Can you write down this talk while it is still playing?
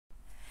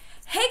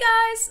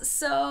guys!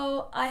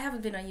 So I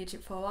haven't been on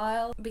YouTube for a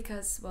while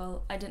because,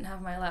 well, I didn't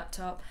have my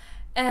laptop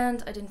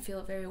and I didn't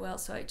feel very well,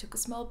 so I took a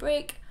small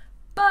break.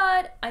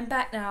 But I'm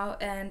back now,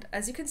 and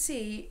as you can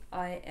see,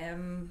 I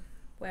am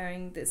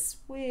wearing this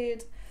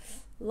weird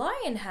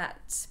lion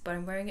hat, but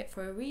I'm wearing it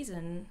for a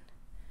reason.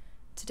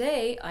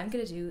 Today I'm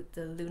gonna do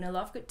the Luna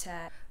Lovegood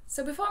tag.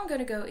 So before I'm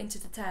gonna go into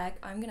the tag,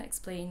 I'm gonna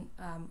explain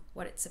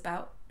what it's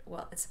about.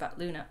 Well, it's about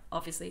Luna,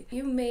 obviously.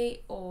 You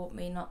may or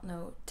may not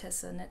know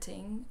Tessa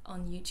Netting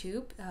on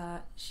YouTube.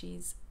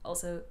 She's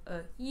also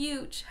a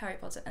huge Harry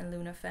Potter and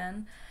Luna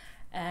fan,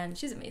 and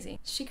she's amazing.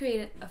 She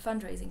created a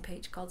fundraising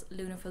page called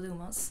Luna for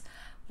LUMOS,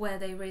 where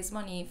they raise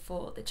money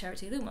for the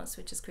charity LUMOS,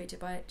 which is created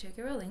by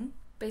J.K. Rowling.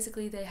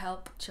 Basically, they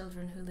help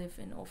children who live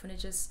in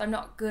orphanages. I'm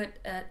not good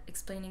at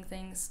explaining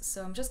things,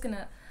 so I'm just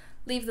gonna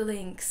leave the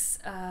links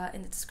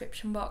in the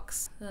description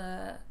box.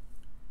 The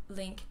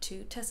link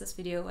to Tessa's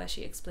video where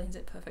she explains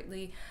it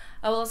perfectly.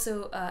 I'll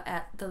also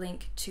add the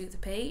link to the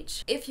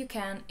page. If you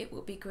can, it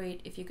would be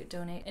great if you could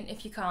donate, and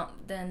if you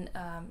can't, then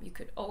you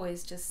could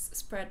always just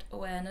spread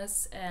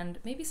awareness, and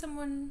maybe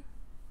someone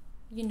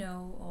you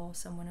know or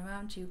someone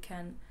around you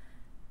can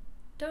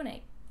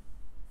donate.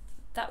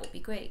 That would be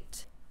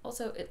great.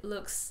 Also, it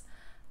looks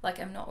like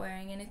I'm not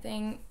wearing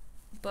anything,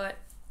 but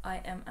I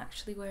am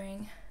actually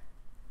wearing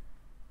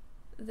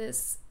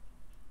this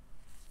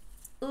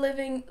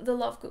Living the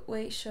Lovegood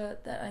Way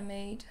shirt that I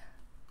made,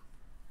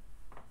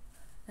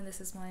 and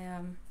this is my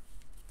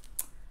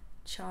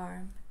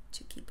charm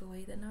to keep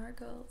away the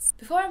Nargles.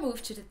 Before I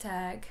move to the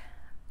tag,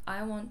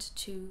 I want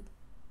to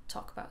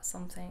talk about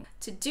something.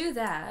 To do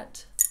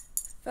that,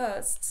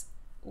 first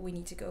we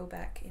need to go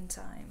back in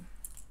time.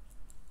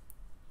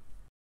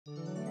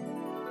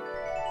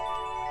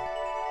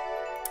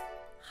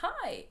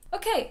 Hi!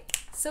 Okay,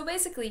 so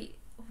basically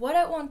what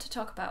I want to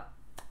talk about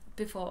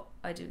before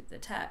I do the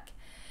tag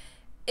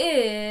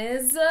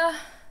is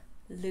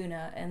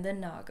Luna and the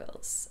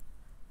Nargles.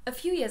 A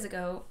few years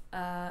ago,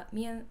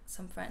 me and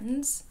some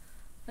friends,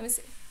 let me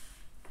see,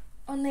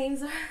 our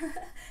names are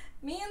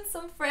me and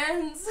some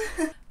friends,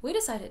 we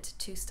decided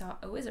to start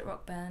a wizard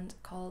rock band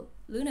called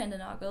Luna and the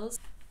Nargles,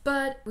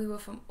 but we were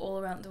from all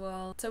around the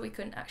world, so we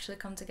couldn't actually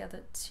come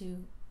together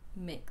to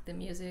make the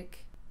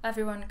music.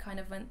 Everyone kind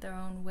of went their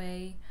own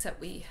way, except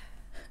we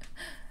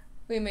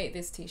made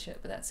this t-shirt,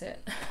 but that's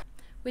it.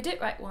 We did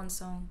write one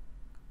song,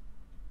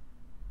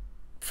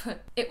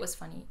 but it was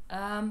funny.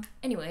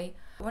 Anyway,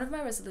 one of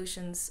my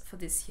resolutions for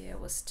this year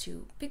was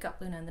to pick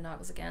up Luna and the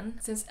Nargles again.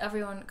 Since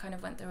everyone kind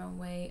of went their own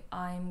way,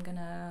 I'm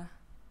gonna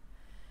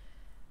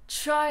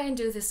try and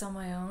do this on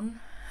my own.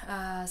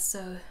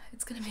 So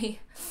it's gonna be,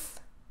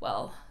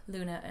 well,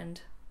 Luna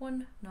and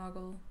one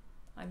Nargle.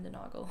 I'm the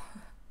Nargle.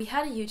 We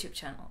had a YouTube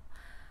channel,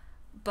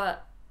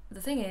 but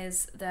the thing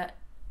is that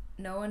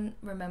no one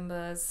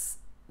remembers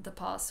the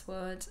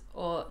password,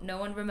 or no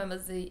one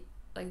remembers the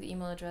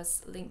email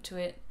address linked to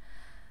it.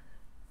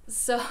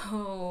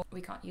 So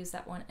we can't use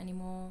that one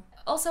anymore.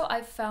 Also,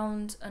 I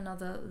found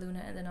another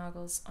Luna and the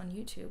Nargles on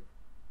YouTube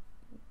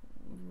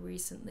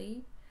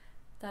recently.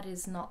 That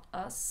is not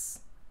us.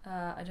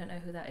 I don't know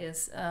who that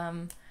is.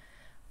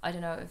 I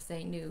don't know if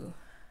they knew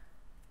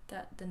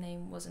that the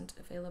name wasn't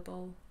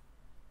available,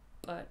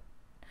 but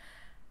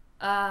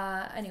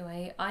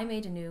anyway, I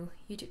made a new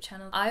YouTube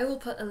channel. I will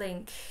put a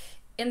link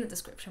in the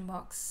description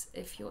box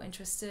if you're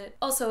interested.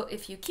 Also,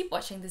 if you keep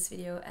watching this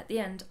video, at the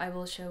end I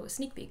will show a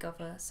sneak peek of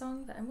a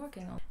song that I'm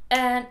working on.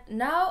 And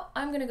now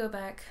I'm gonna go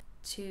back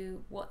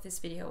to what this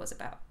video was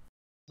about.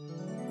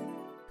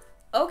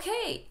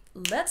 Okay,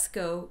 let's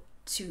go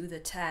to the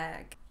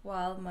tag.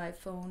 While my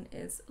phone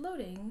is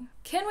loading,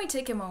 can we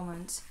take a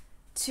moment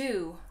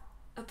to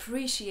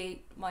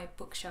appreciate my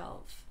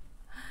bookshelf,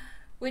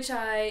 which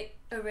I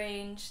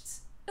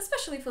arranged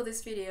especially for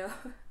this video.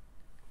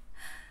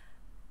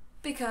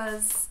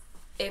 Because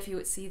if you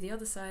would see the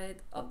other side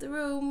of the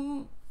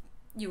room,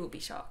 you will be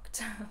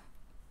shocked.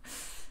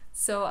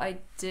 So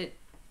I did,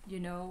 you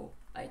know,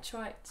 I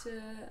tried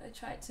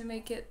to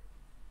make it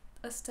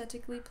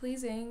aesthetically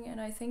pleasing, and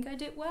I think I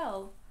did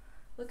well.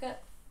 Look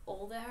at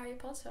all the Harry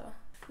Potter.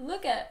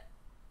 Look at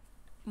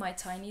my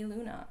tiny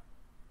Luna.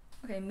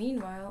 Okay,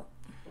 meanwhile,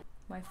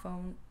 my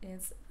phone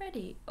is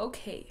ready.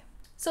 Okay,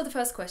 so the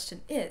first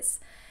question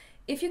is,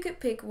 if you could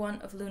pick one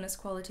of Luna's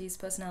qualities,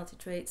 personality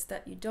traits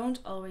that you don't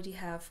already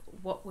have,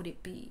 what would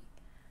it be?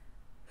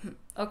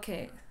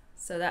 Okay,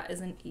 so that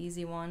is an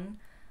easy one.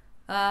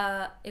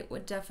 It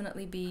would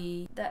definitely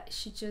be that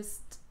she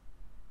just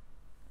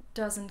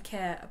doesn't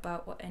care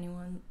about what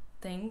anyone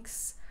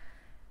thinks.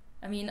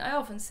 I mean, I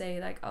often say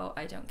like, oh,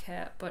 I don't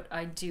care, but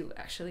I do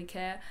actually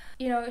care.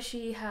 You know,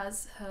 she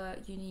has her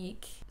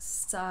unique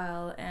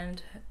style,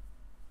 and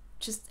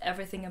just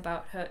everything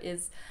about her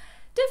is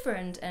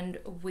different and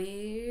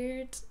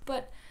weird,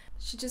 but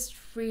she just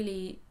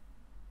really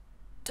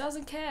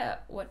doesn't care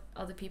what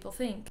other people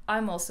think.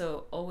 I'm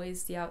also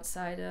always the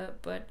outsider,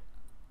 but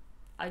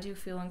I do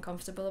feel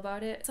uncomfortable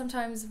about it.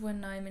 Sometimes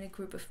when I'm in a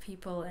group of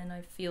people and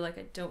I feel like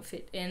I don't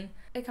fit in,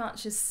 I can't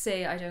just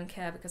say I don't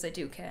care, because I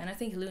do care. And I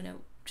think Luna,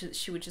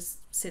 she would just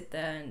sit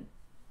there and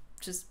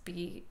just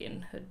be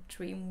in her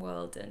dream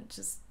world and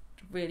just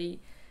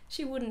really,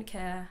 she wouldn't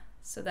care.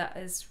 So that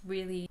is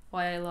really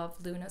why I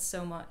love Luna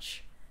so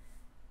much.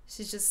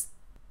 She's just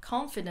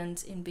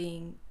confident in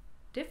being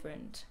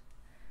different.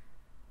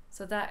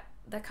 So that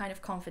kind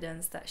of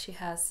confidence that she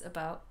has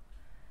about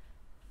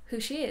who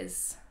she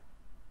is.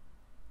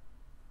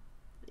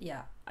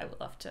 Yeah, I would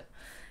love to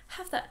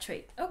have that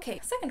trait. Okay,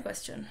 second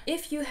question.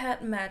 If you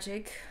had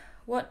magic,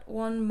 what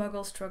one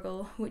muggle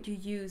struggle would you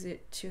use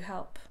it to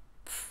help?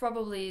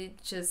 Probably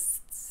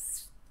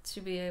just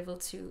to be able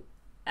to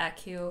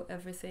accio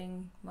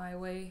everything my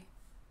way.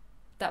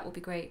 That would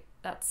be great.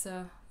 That's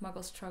a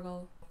muggle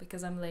struggle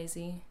because I'm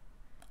lazy.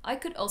 I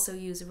could also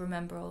use a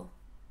remembrall.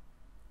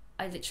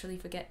 I literally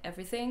forget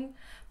everything.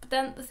 But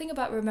then the thing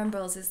about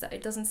remembrals is that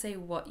it doesn't say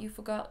what you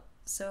forgot,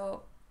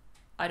 so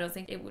I don't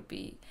think it would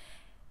be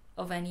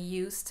of any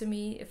use to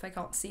me if I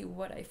can't see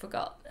what I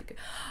forgot.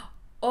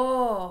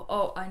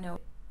 Oh, I know.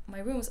 My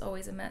room is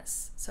always a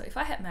mess. So if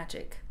I had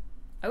magic,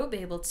 I would be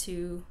able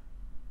to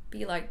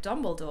be like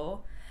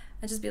Dumbledore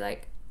and just be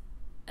like,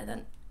 and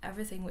then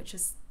everything would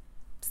just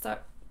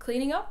start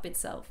cleaning up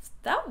itself.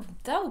 That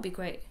would be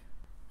great.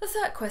 The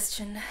third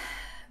question.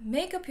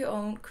 Make up your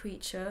own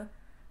creature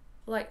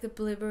like the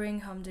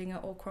Blibbering Humdinger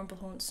or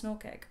Cumple-Horned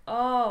Snorkack.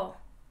 Oh.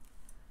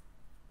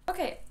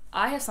 Okay,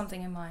 I have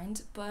something in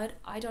mind, but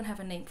I don't have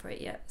a name for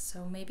it yet.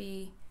 So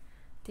maybe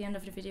at the end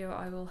of the video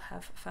I will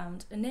have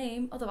found a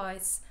name.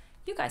 Otherwise,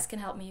 you guys can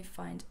help me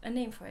find a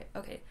name for it.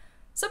 Okay,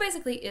 so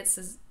basically it's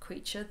a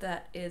creature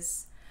that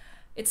is,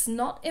 it's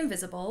not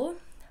invisible,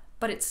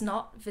 but it's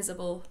not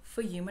visible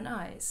for human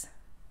eyes.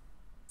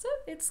 So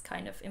it's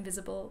kind of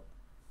invisible,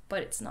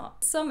 but it's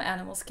not. Some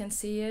animals can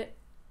see it,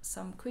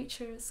 some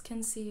creatures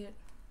can see it,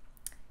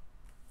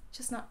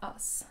 just not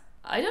us.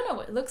 I don't know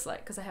what it looks like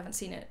because I haven't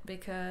seen it,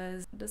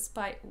 because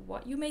despite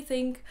what you may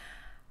think,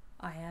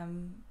 I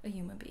am a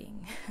human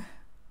being,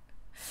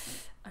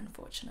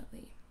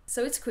 unfortunately.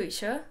 So it's a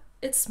creature,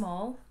 it's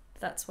small,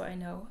 that's what I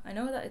know. I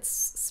know that it's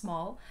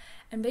small,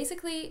 and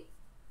basically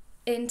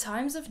in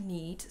times of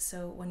need,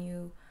 so when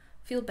you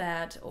feel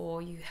bad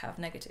or you have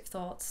negative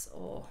thoughts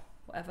or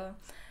whatever,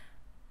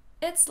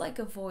 it's like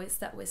a voice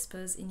that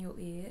whispers in your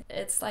ear.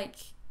 It's like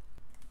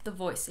the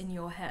voice in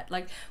your head.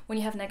 Like when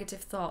you have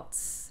negative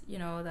thoughts, you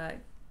know,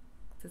 that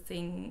the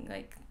thing,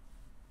 like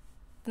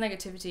the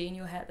negativity in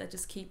your head that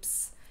just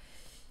keeps,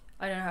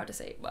 I don't know how to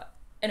say it, but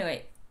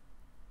anyway,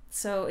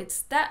 so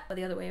it's that, but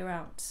the other way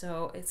around.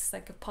 So it's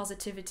like a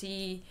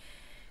positivity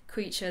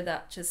creature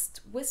that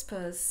just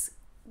whispers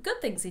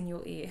good things in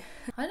your ear.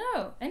 I don't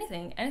know,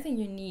 anything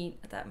you need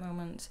at that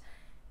moment.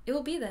 It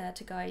will be there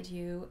to guide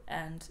you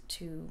and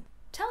to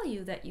tell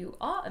you that you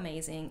are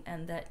amazing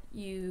and that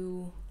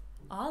you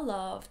are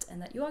loved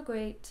and that you are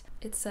great.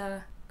 It's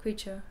a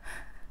creature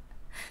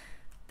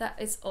that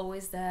is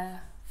always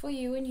there for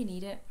you when you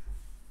need it,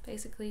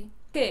 basically.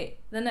 Okay,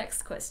 the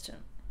next question.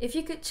 If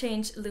you could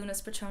change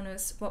Luna's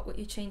patronus, what would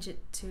you change it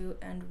to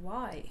and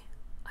why?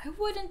 I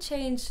wouldn't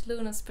change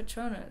Luna's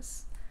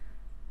patronus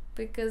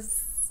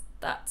because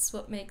that's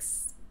what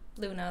makes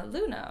Luna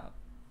Luna.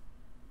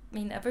 I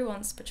mean,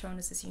 everyone's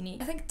patronus is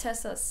unique. I think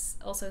Tessa's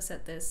also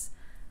said this,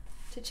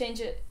 to change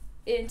it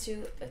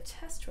into a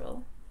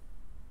testral.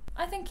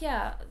 I think,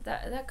 yeah,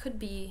 that could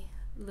be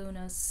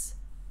Luna's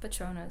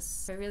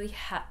patronus. If I really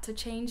had to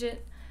change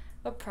it,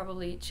 I'd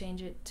probably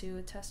change it to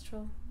a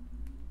testral.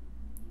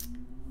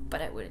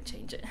 But I wouldn't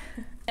change it.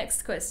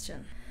 Next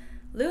question.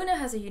 Luna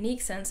has a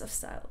unique sense of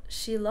style.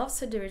 She loves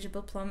her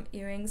dirigible plum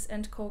earrings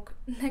and cork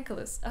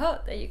necklace. Oh,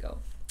 there you go.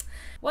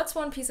 What's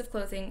one piece of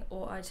clothing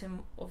or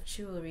item of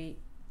jewelry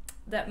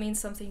that means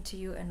something to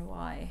you and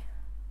why?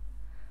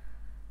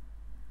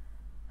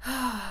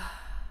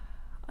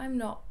 I'm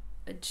not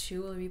a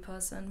jewelry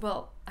person.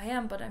 Well, I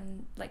am, but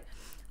I'm like,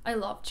 I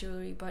love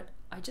jewelry, but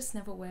I just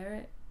never wear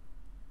it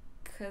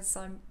because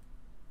I'm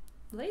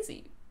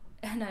lazy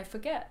and I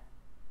forget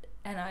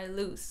and I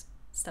lose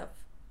stuff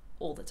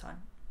all the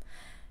time.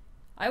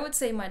 I would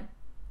say my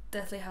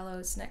Deathly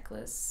Hallows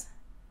necklace,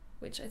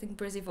 which I think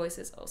Brizzy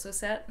Voices also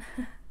said.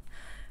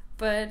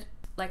 But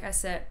like I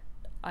said,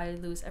 I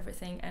lose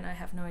everything and I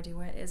have no idea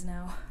where it is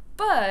now.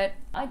 But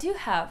I do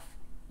have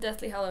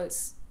Deathly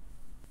Hallows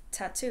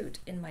tattooed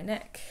in my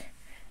neck.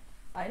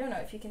 I don't know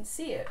if you can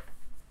see it.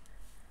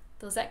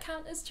 Does that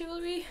count as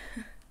jewelry?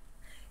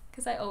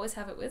 Because I always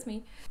have it with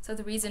me. So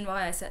the reason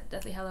why I said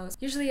Deathly Hallows,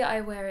 usually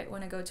I wear it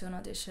when I go to an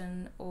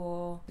audition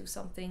or do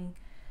something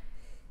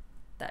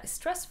that is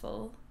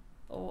stressful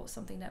or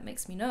something that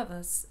makes me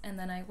nervous, and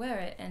then I wear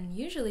it and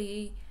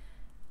usually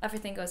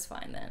everything goes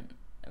fine then.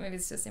 Maybe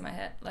it's just in my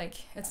head. Like,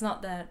 it's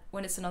not that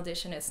when it's an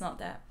audition, it's not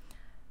that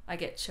I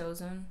get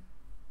chosen,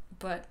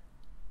 but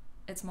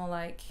it's more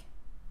like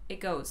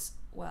it goes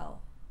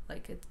well.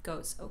 Like, it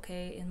goes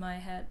okay in my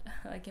head,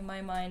 like in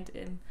my mind,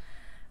 and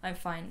I'm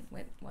fine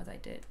with what I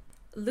did.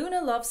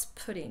 Luna loves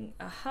pudding.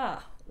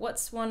 Aha!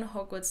 What's one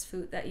Hogwarts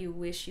food that you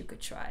wish you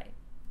could try?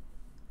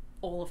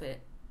 All of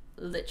it.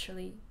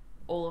 Literally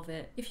all of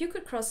it. If you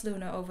could cross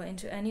Luna over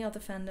into any other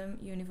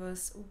fandom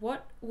universe,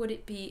 what would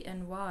it be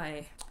and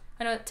why?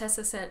 I know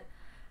Tessa said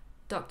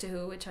Doctor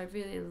Who, which I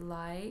really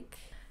like.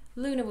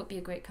 Luna would be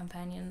a great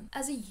companion.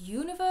 As a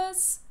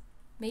universe,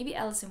 maybe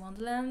Alice in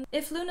Wonderland.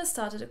 If Luna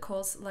started a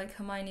course like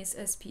Hermione's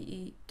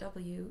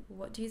S.P.E.W,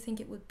 what do you think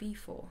it would be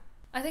for?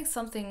 I think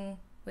something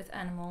with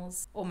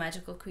animals or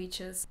magical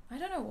creatures. I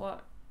don't know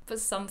what, but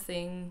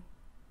something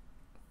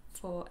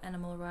for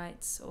animal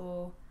rights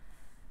or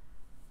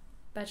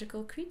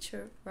magical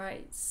creature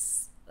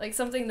rights. Like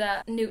something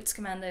that Newt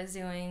Scamander is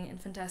doing in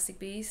Fantastic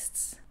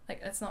Beasts.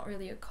 Like, that's not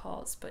really a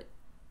cause, but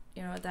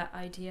you know, that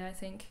idea, I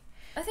think.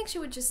 I think she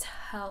would just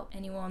help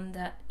anyone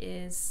that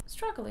is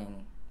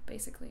struggling,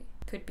 basically.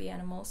 Could be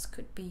animals,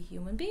 could be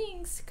human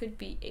beings, could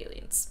be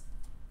aliens.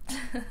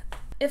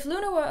 If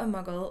Luna were a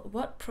muggle,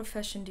 what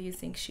profession do you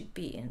think she'd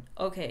be in?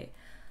 Okay,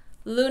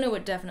 Luna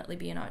would definitely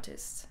be an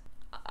artist.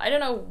 I don't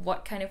know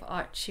what kind of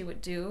art she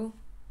would do,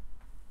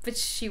 but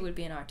she would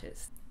be an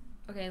artist.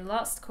 Okay,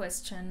 last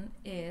question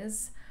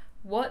is,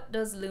 what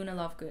does Luna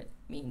Lovegood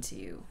mean to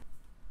you?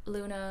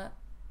 Luna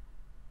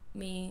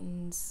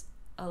means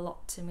a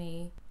lot to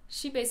me.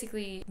 She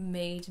basically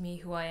made me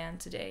who I am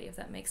today, if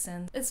that makes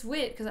sense. It's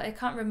weird because I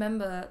can't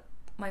remember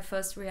my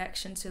first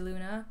reaction to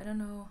Luna. I don't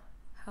know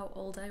how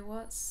old I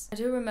was. I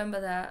do remember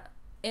that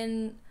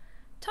in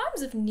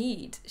times of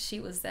need,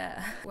 she was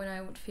there. When I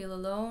would feel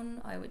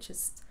alone, I would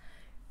just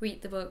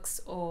read the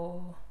books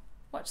or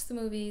watch the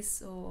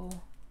movies or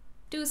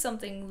do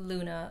something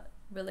Luna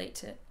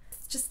related.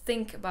 Just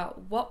think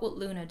about what would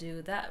Luna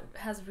do. That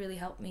has really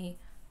helped me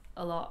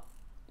a lot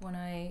when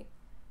I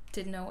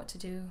didn't know what to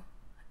do.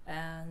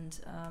 And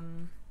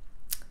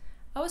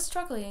I was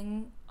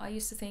struggling. I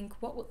used to think,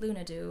 what would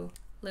Luna do?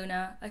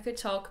 Luna, I could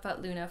talk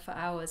about Luna for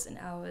hours and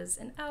hours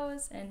and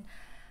hours and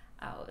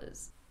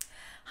hours.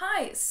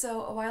 Hi,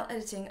 so while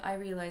editing I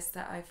realized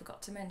that I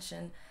forgot to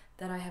mention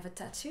that I have a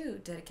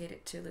tattoo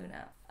dedicated to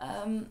Luna.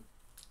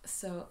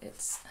 So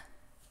it's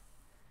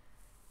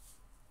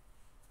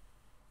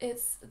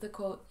the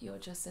quote, "You're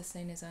just as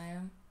sane as I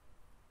am,"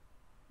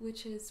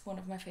 which is one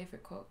of my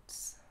favorite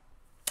quotes.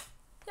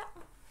 Yeah.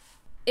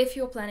 If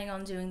you're planning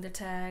on doing the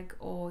tag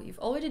or you've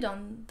already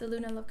done the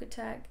Luna Lovegood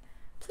tag,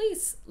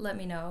 please let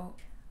me know.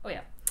 Oh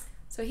yeah,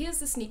 so here's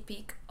the sneak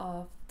peek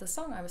of the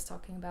song I was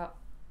talking about,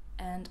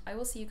 and I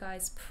will see you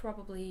guys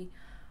probably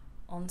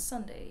on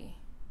Sunday.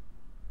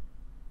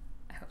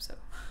 I hope so.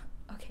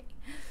 Okay.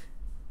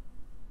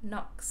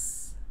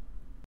 Knox.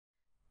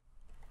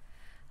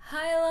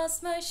 I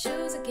lost my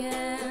shoes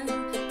again.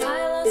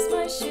 I lost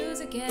my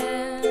shoes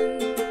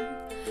again.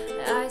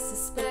 I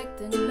suspect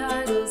the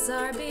Nargles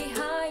are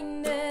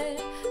behind it.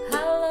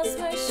 I lost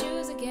my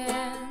shoes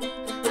again.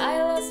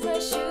 I lost my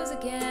shoes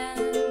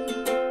again.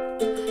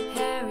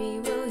 Harry,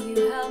 will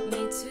you help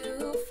me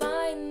to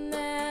find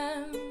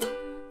them?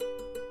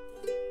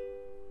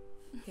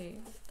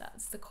 Okay,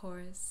 that's the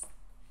chorus.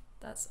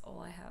 That's all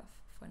I have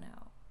for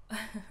now.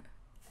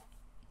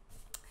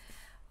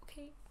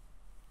 Okay,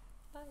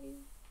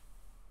 bye.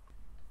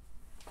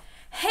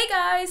 Hey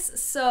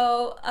guys,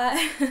 so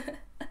I'm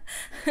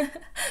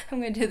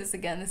gonna do this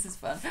again, this is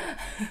fun.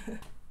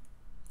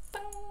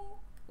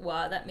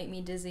 Wow, that made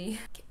me dizzy.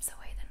 Keeps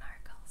away the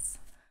Nargles.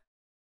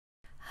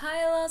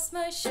 I lost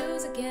my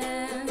shoes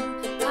again.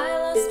 I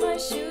lost my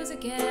shoes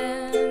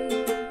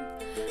again.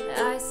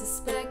 I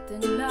suspect the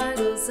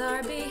Nargles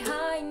are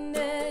behind it.